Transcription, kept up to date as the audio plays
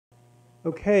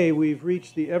Okay, we've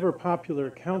reached the ever-popular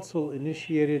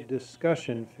council-initiated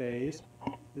discussion phase.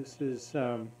 This is,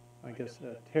 I guess,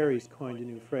 Terry's coined a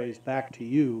new phrase, back to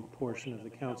you portion of the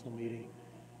council meeting,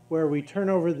 where we turn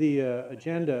over the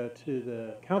agenda to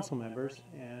the council members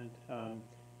and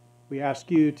we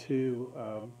ask you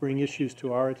to bring issues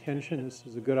to our attention. This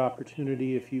is a good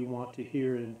opportunity if you want to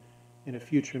hear in a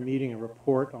future meeting a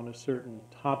report on a certain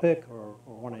topic or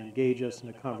want to engage us in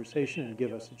a conversation and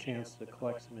give us a chance to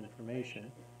collect some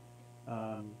information.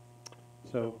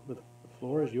 So the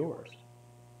floor is yours.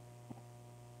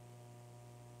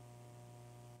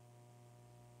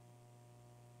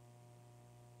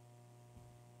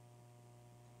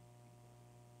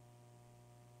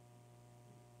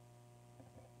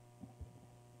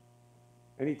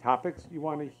 Any topics you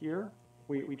want to hear?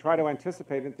 We try to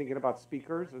anticipate in thinking about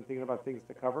speakers and thinking about things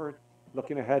to cover,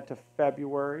 looking ahead to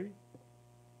February.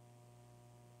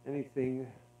 Anything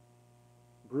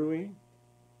brewing?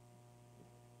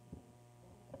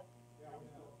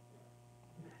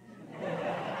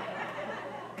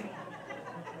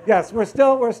 Yes, we're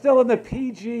still in the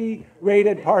PG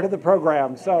rated part of the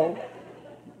program, so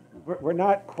we're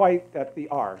not quite at the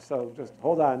R. So just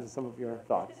hold on to some of your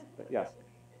thoughts. But yes.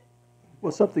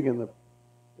 Well, something in the,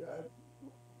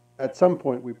 at some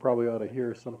point, we probably ought to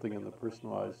hear something in the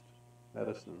personalized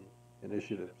medicine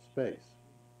initiative space.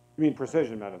 You mean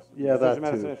precision medicine? Yeah, precision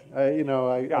that medicine.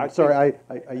 too. I'm sorry,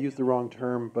 I used the wrong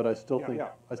term, but I still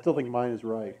think mine is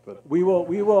right. But we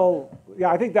will. Yeah,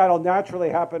 I think that'll naturally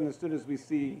happen as soon as we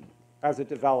see, as it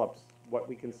develops, what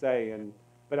we can say.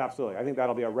 But absolutely, I think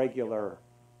that'll be a regular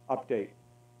update.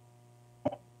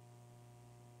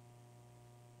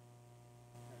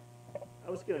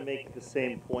 I was going to make the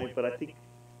same point, but I think,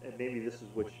 and maybe this is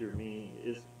what you're meaning,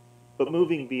 but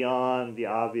moving beyond the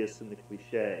obvious and the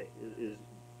cliche is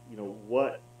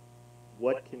what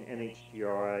can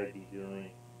NHGRI be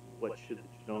doing? What should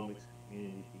the genomics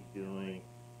community be doing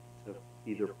to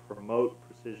either promote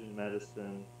precision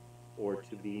medicine or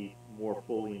to be more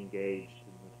fully engaged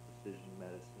in the precision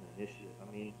medicine initiative?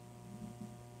 I mean,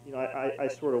 I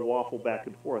sort of waffle back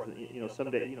and forth.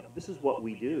 Someday, this is what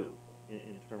we do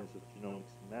in terms of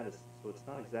genomics and medicine, so it's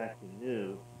not exactly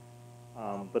new.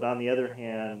 But on the other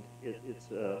hand,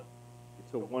 it's a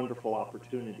wonderful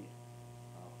opportunity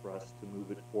for us to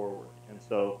move it forward. And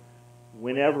so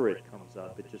whenever it comes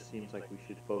up, it just seems like we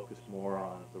should focus more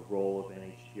on the role of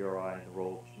NHGRI and the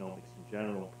role of genomics in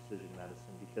general in precision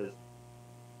medicine, because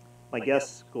my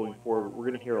guess going forward, we're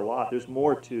going to hear a lot. There's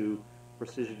more to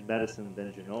precision medicine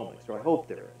than genomics, or I hope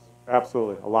there is.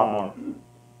 Absolutely, a lot more.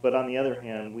 But on the other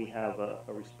hand, we have a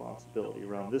responsibility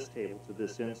around this table to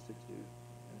this institute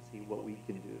and see what we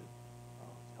can do to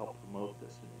help promote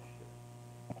this initiative.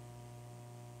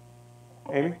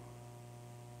 Amy?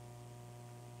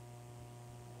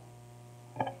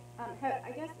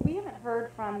 I guess we haven't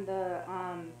heard from the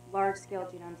large-scale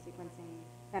genome sequencing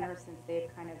centers since they've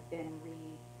kind of been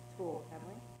retooled, have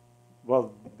we?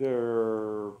 Well,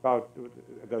 they're about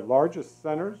the largest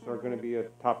centers are going to be a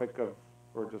topic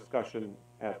for discussion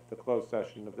at the closed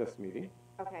session of this meeting.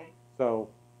 Okay. So.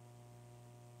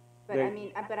 But I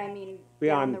mean,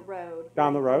 beyond, down the road.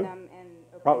 Down the road.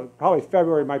 Probably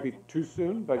February might be too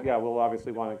soon, but yeah, we'll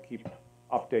obviously want to keep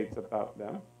updates about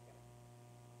them.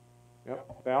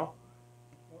 Yep, Val?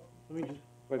 Let me just,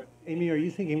 but Amy, are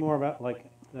you thinking more about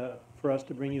for us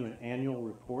to bring you an annual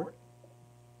report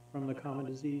from the common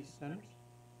disease centers?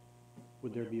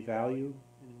 Would there be value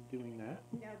in doing that?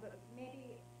 No, but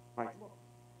maybe. Mike. Well,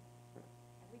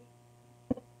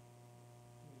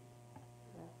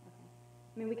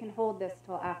 I mean, we can hold this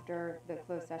till after the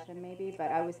closed session maybe,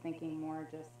 but I was thinking more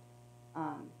just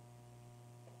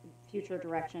future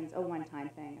directions, a one-time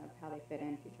thing of how they fit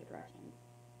in future directions.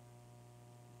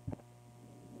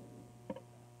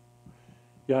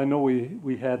 Yeah, I know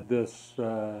we had this,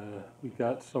 we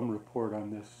got some report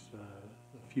on this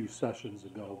a few sessions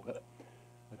ago, but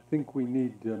I think we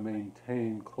need to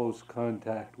maintain close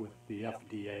contact with the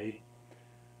FDA,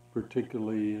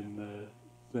 particularly in the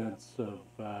sense of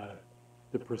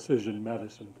the precision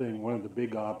medicine thing. One of the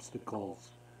big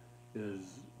obstacles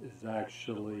is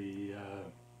actually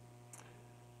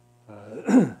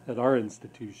at our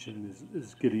institution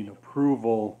is getting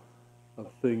approval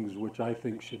of things which I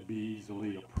think should be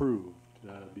easily approved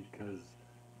because,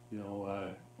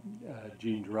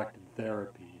 gene-directed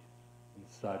therapy and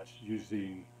such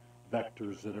using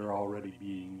vectors that are already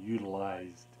being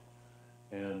utilized,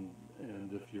 and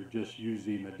if you're just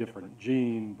using a different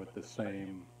gene but the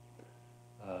same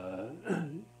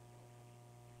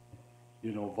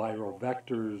viral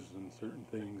vectors and certain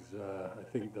things, I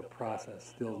think the process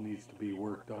still needs to be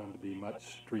worked on to be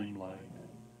much streamlined.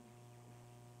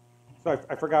 So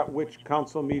I forgot which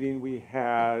council meeting we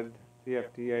had, the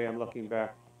FDA, I'm looking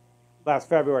back, last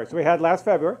February. So we had last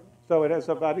February, so it is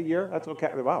about a year, that's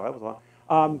okay, wow, that was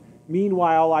long.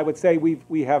 Meanwhile, I would say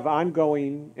we have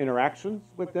ongoing interactions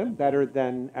with them, better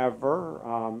than ever,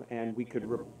 and we could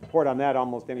report on that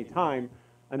almost any time.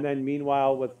 And then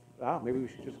meanwhile with, maybe we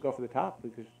should just go for the top, we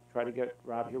could try to get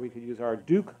Rob here, we could use our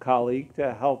Duke colleague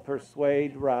to help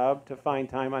persuade Rob to find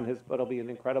time on his, what'll be an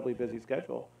incredibly busy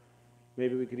schedule.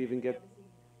 Maybe we could even get,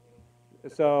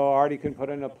 so Artie can put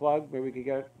in a plug, maybe we could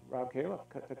get Rob Califf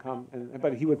to come,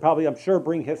 but he would probably, I'm sure,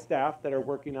 bring his staff that are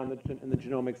working on in the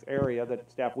genomics area, that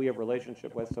staff we have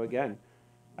relationship with. So again,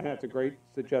 I think that's a great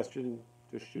suggestion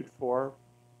to shoot for,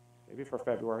 maybe for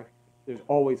February. There's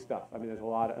always stuff. I mean, there's a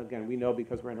lot, again, we know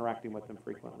because we're interacting with them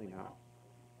frequently now.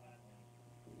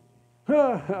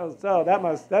 So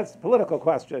that's a political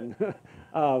question.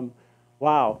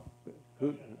 Wow.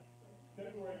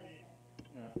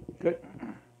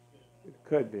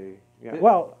 Could be, yeah.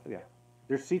 Well, yeah.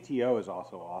 Their CTO is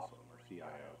also awesome, or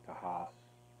CIO, Tahas.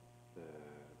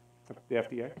 The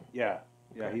FDA? Yeah,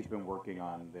 he's been working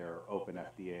on their open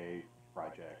FDA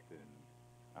project and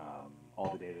all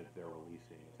the data that they're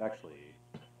releasing. It's actually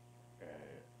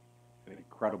an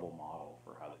incredible model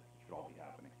for how that should all be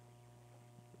happening.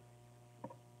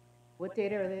 What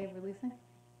data are they releasing?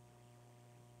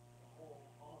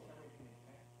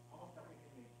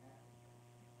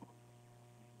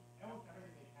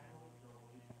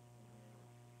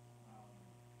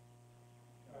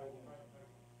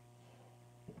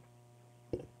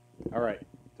 All right,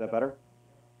 is that better?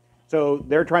 So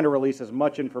they're trying to release as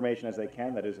much information as they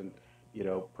can that isn't,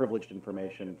 privileged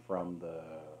information from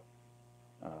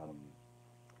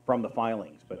the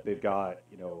filings, but they've got,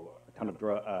 a ton of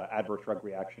adverse drug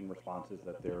reaction responses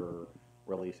that they're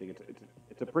releasing.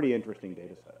 It's a pretty interesting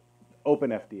data set. Open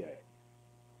FDA.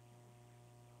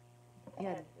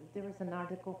 Yeah, there was an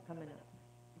article coming up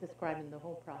describing the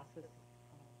whole process.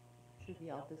 Should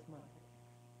be out this month.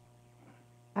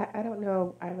 I don't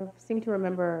know. I seem to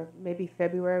remember maybe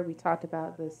February we talked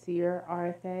about the SEER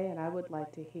RFA, and I would like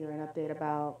to hear an update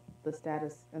about the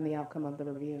status and the outcome of the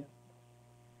review.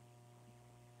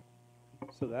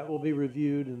 So that will be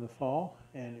reviewed in the fall,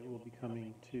 and it will be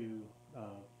coming to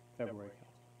February council.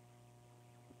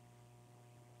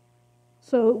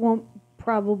 So it won't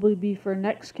probably be for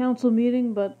next council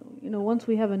meeting, but once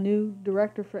we have a new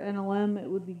director for NLM, it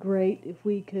would be great if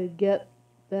we could get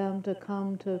them to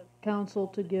come to council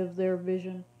to give their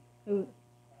vision.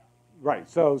 Right,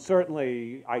 so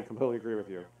certainly I completely agree with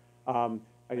you.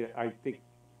 I think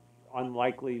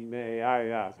unlikely May,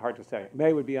 it's hard to say.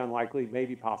 May would be unlikely,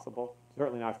 maybe possible,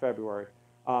 certainly not February.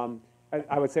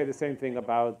 I would say the same thing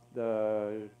about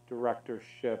the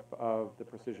directorship of the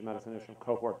Precision Medicine Initial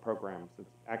Cohort programs.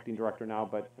 It's acting director now,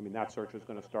 but I mean, that search is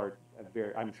going to start at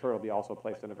I'm sure it'll be also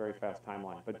placed in a very fast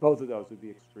timeline, but both of those would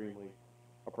be extremely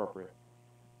appropriate.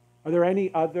 Are there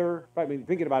any other,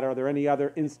 thinking about it, are there any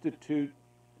other institute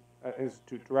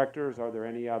directors? Are there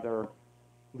any other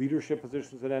leadership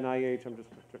positions at NIH? I'm just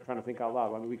trying to think out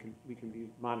loud. I mean, we can be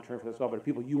monitoring for this as well, but if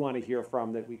people you want to hear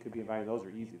from that we could be inviting, those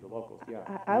are easy, the locals, yeah.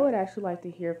 I would actually like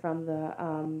to hear from the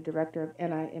director of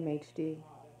NIMHD.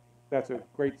 That's a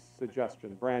great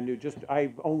suggestion, brand new.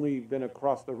 I've only been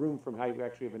across the room from him. I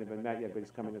actually haven't even met yet, but he's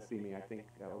coming to see me. I think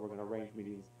we're going to arrange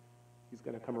meetings. He's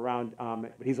going to come around,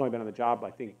 but he's only been on the job,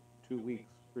 I think, 2 weeks,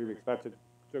 3 weeks. That's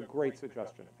a great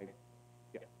suggestion.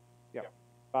 Yeah.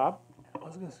 Bob? I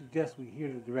was going to suggest we hear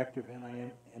the director of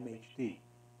NIMHD.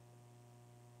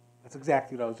 That's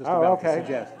exactly what I was just about to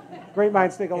suggest. Great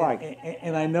minds think alike.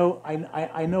 And I know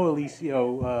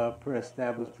Alicio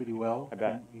Perez-Stablos pretty well. I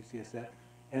bet. From UCSF.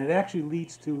 And it actually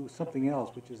leads to something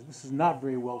else, which is this is not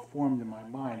very well formed in my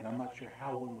mind. I'm not sure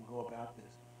how one would go about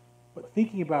this. But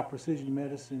thinking about precision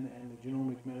medicine and the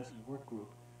genomic medicine work group,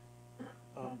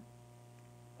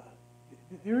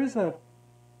 there is a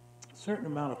certain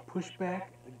amount of pushback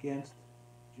against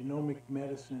genomic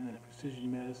medicine and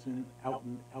precision medicine out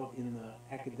in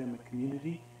the academic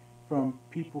community from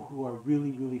people who are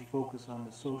really, really focused on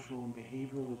the social and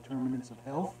behavioral determinants of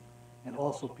health, and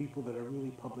also people that are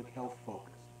really public health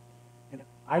focused. And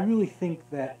I really think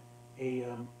that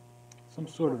some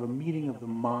sort of a meeting of the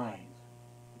minds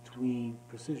between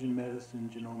precision medicine,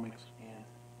 genomics, and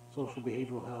social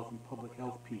behavioral health and public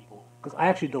health people, because I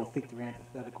actually don't think they're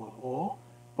antithetical at all,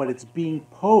 but it's being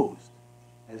posed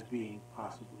as being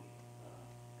possibly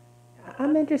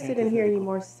I'm interested in hearing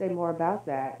you say more about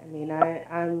that. I mean,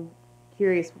 I'm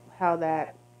curious how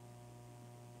that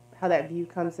view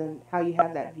comes in, how you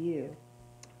have that view.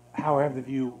 How I have the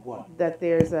view what? That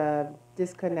there's a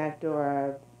disconnect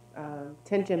or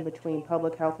tension between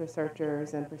public health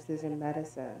researchers and precision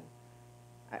medicine.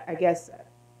 I guess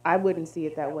I wouldn't see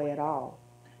it that way at all.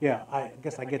 Yeah, I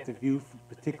guess I get the view,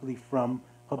 particularly from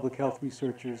public health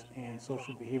researchers and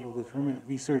social behavioral determinant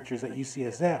researchers at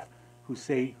UCSF, who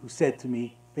said to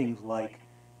me things like,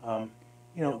 you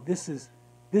know, this is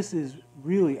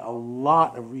really a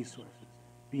lot of resources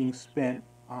being spent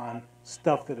on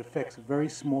stuff that affects a very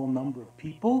small number of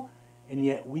people, and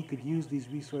yet we could use these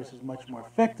resources much more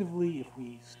effectively if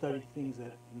we studied things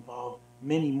that involve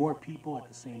many more people at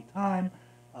the same time,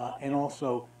 and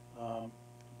also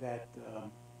that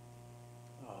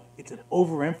it's an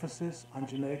overemphasis on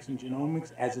genetics and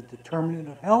genomics as a determinant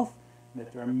of health, and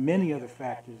that there are many other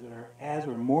factors that are as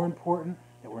or more important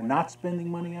that we're not spending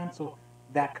money on, so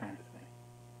that kind of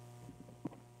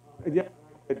thing. Yeah,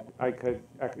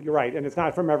 you're right, and it's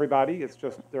not from everybody, it's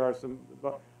just, there are some,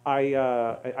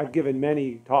 I've given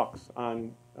many talks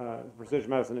on precision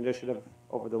medicine initiative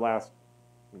over the last,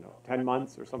 10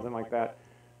 months or something like that,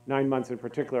 9 months in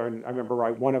particular, and I remember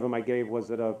one of them I gave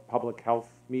was at a public health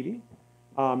meeting,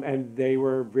 and they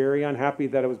were very unhappy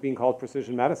that it was being called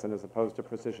precision medicine as opposed to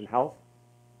precision health,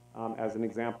 as an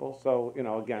example. So,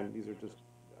 again, these are just,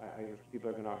 people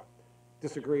are going to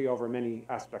disagree over many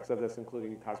aspects of this,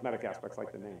 including cosmetic aspects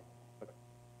like the name. But,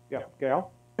 yeah,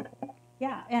 Gail?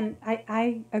 Yeah, and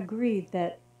I agree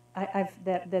that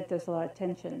that there's a lot of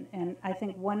tension, and I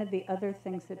think one of the other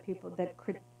things that people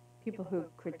who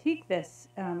critique this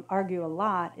argue a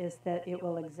lot is that it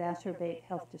will exacerbate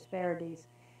health disparities.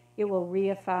 It will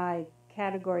reify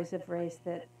categories of race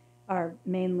that are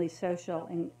mainly social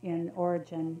in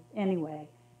origin anyway,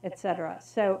 et cetera.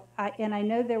 So, I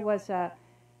know there was a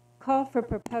call for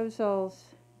proposals,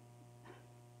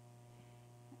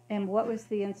 and what was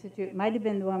the institute? Might have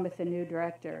been the one with the new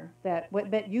director. But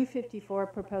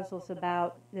U54 proposals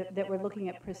about that were looking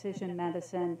at precision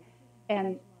medicine,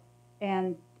 and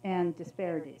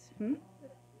disparities.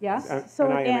 Yes.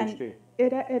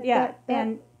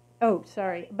 Oh,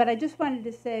 sorry. But I just wanted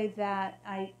to say that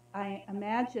I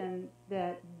imagine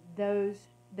that those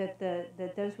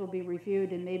will be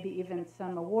reviewed and maybe even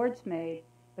some awards made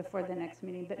before the next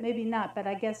meeting, but maybe not. But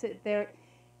I guess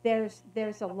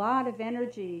there's a lot of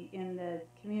energy in the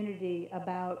community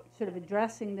about sort of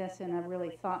addressing this in a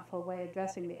really thoughtful way,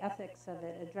 addressing the ethics of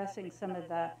it, addressing some of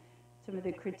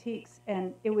the critiques,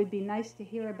 and it would be nice to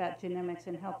hear about genomics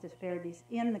and health disparities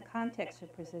in the context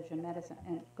of precision medicine.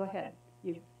 And go ahead,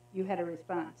 you had a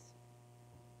response.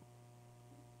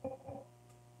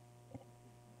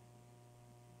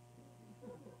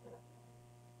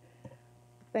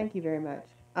 Thank you very much.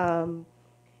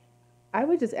 I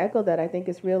would just echo that. I think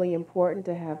it's really important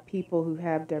to have people who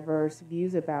have diverse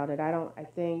views about it. I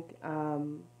think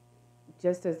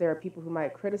just as there are people who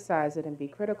might criticize it and be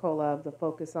critical of the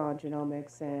focus on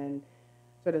genomics and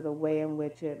sort of the way in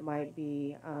which it might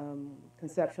be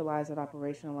conceptualized and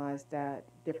operationalized at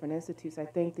different institutes, I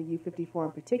think the U54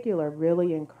 in particular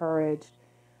really encouraged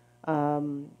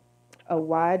a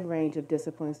wide range of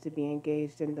disciplines to be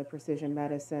engaged in the precision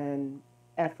medicine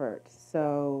effort.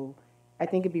 So I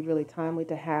think it'd be really timely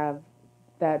to have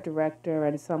that director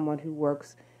and someone who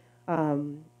works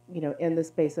in the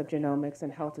space of genomics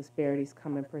and health disparities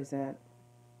come and present.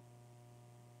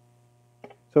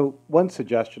 So one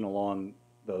suggestion along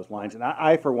those lines, and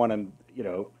I for one, am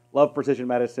love precision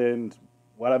medicine,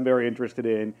 what I'm very interested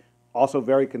in. Also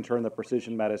very concerned that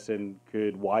precision medicine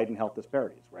could widen health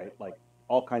disparities, right? Like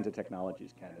all kinds of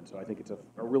technologies can, and so I think it's a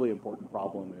really important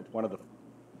problem, and it's one of the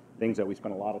things that we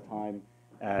spent a lot of time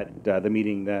at the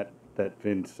meeting that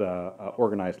Vince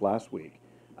organized last week.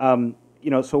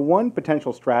 So one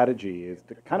potential strategy is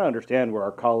to kind of understand where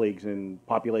our colleagues in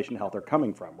population health are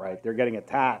coming from, right? They're getting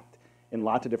attacked in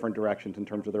lots of different directions in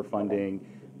terms of their funding.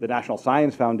 The National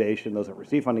Science Foundation, those that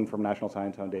receive funding from National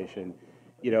Science Foundation,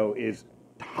 is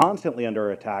constantly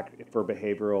under attack for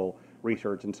behavioral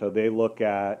research, and so they look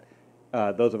at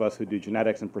those of us who do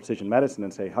genetics and precision medicine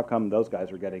and say, how come those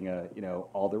guys are getting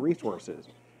all the resources?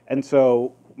 And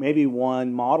so maybe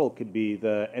one model could be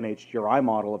the NHGRI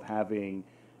model of having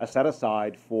a set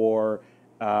aside for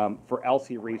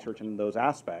LC research in those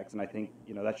aspects, and I think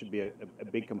that should be a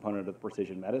big component of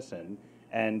precision medicine,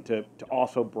 and to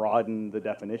also broaden the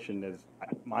definition, as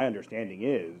my understanding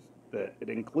is that it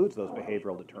includes those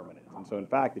behavioral determinants, and so in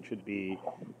fact it should be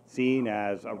seen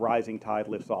as a rising tide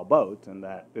lifts all boats, and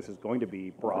that this is going to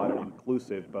be broad and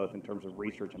inclusive both in terms of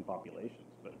research and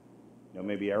populations. But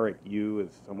maybe Eric, you as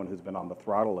someone who's been on the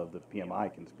throttle of the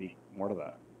PMI can speak more to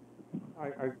that.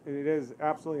 It is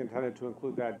absolutely intended to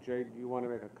include that. Jay, do you want to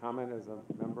make a comment as a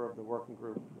member of the working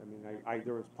group? I mean,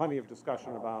 there was plenty of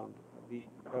discussion about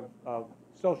of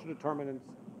social determinants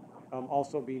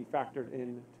also being factored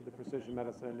into the precision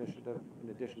medicine initiative in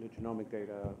addition to genomic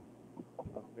data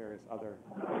of various other.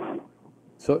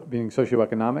 So being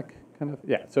socioeconomic, kind of?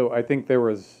 Yeah, so I think there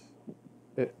was,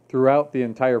 throughout the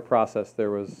entire process,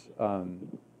 there was,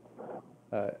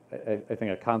 I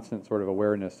think, a constant sort of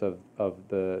awareness of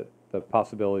the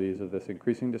possibilities of this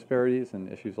increasing disparities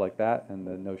and issues like that, and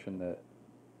the notion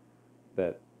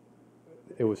that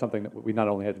it was something that we not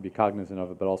only had to be cognizant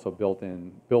of it, but also build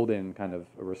in kind of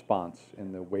a response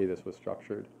in the way this was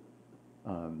structured.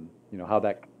 You know, how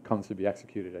that comes to be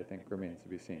executed, I think, remains to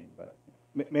be seen. But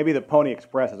maybe the Pony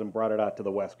Express hasn't brought it out to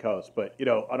the West Coast, but you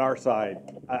know, on our side,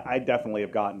 I definitely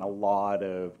have gotten a lot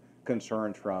of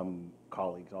concerns from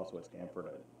colleagues also at Stanford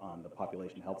on the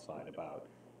population health side about,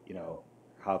 you know,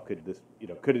 how could this, you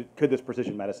know, could this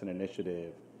precision medicine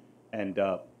initiative end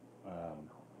up,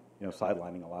 you know,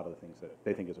 sidelining a lot of the things that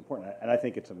they think is important, and I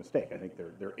think it's a mistake. I think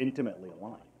they're intimately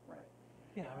aligned, right?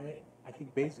 Yeah, I mean, I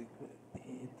think basically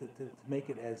to make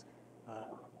it as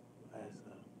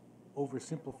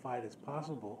oversimplified as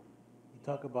possible, you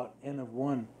talk about N of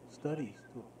 1 studies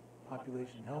to a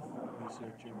population health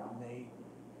researcher, and they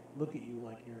look at you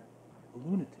like you're a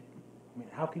lunatic. I mean,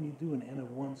 how can you do an N of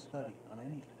 1 study on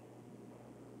anything?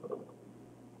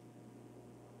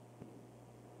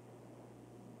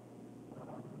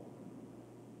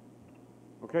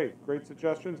 Okay, great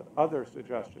suggestions. Other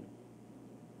suggestions?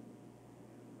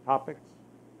 Topics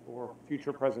for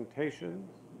future presentations?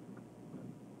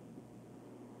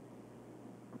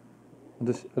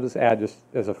 I'll just add, just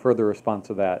as a further response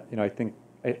to that, you know, I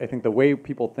think the way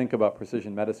people think about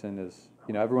precision medicine is,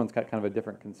 you know, everyone's got kind of a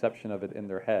different conception of it in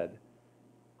their head.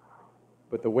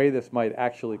 But the way this might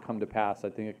actually come to pass, I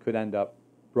think it could end up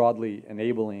broadly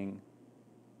enabling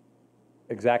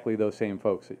exactly those same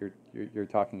folks that you're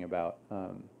talking about,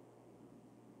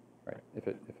 right? If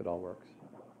it all works.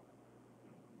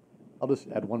 I'll just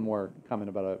add one more comment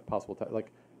about a possible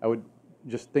like I would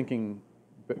just thinking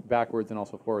backwards and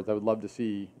also forwards. I would love to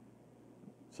see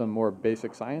some more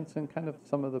basic science in kind of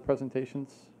some of the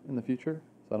presentations in the future.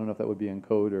 So I don't know if that would be in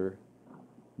code or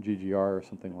GGR or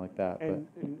something like that.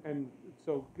 And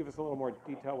so give us a little more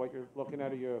detail what you're looking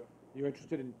at. Are you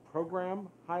interested in program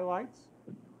highlights?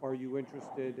 Or are you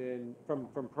interested in, from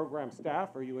program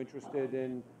staff, are you interested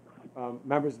in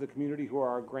members of the community who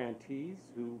are grantees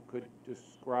who could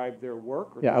describe their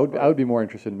work? Or yeah, I would be more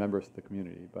interested in members of the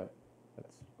community, but that's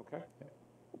okay. Yeah.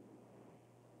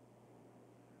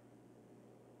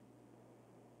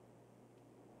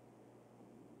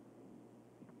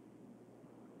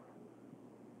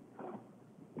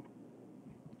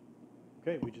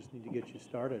 Okay, we just need to get you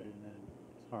started, and then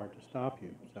it's hard to stop you.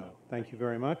 So thank you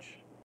very much.